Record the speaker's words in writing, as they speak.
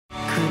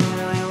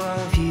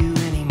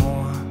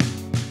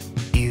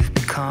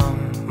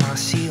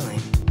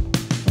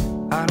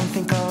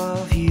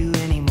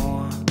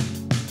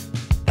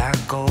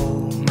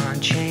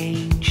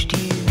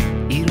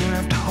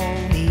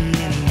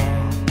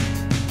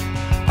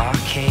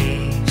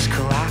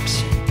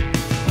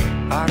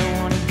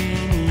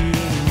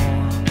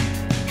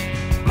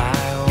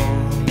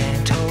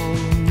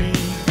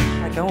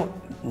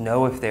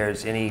if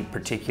there's any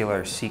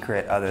particular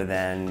secret other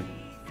than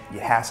it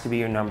has to be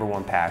your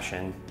 #1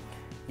 passion.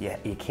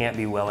 You can't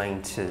be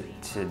willing to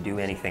do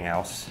anything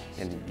else,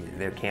 and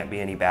there can't be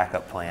any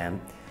backup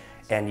plan.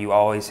 And you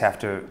always have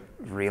to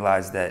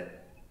realize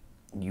that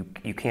you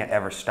can't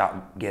ever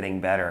stop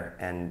getting better,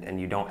 and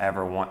you don't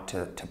ever want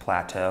to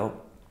plateau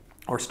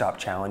or stop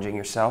challenging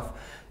yourself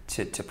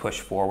to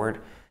push forward.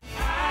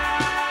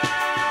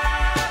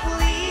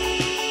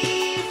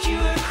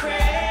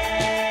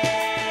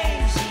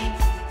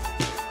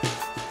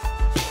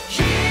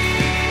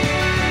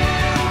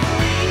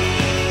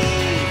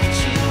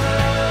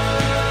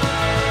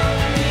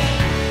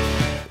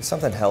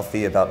 Something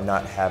healthy about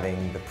not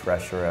having the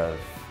pressure of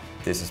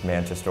this is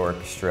Manchester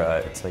Orchestra.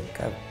 It's like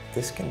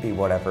this can be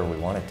whatever we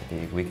want it to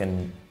be. We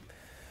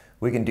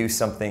can do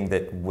something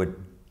that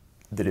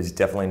is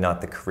definitely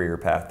not the career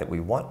path that we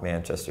want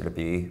Manchester to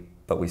be,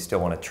 but we still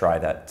want to try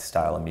that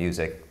style of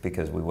music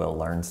because we will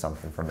learn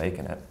something from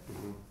making it.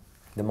 Mm-hmm.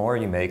 The more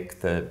you make,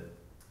 the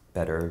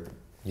better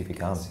you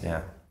become.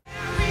 Yeah.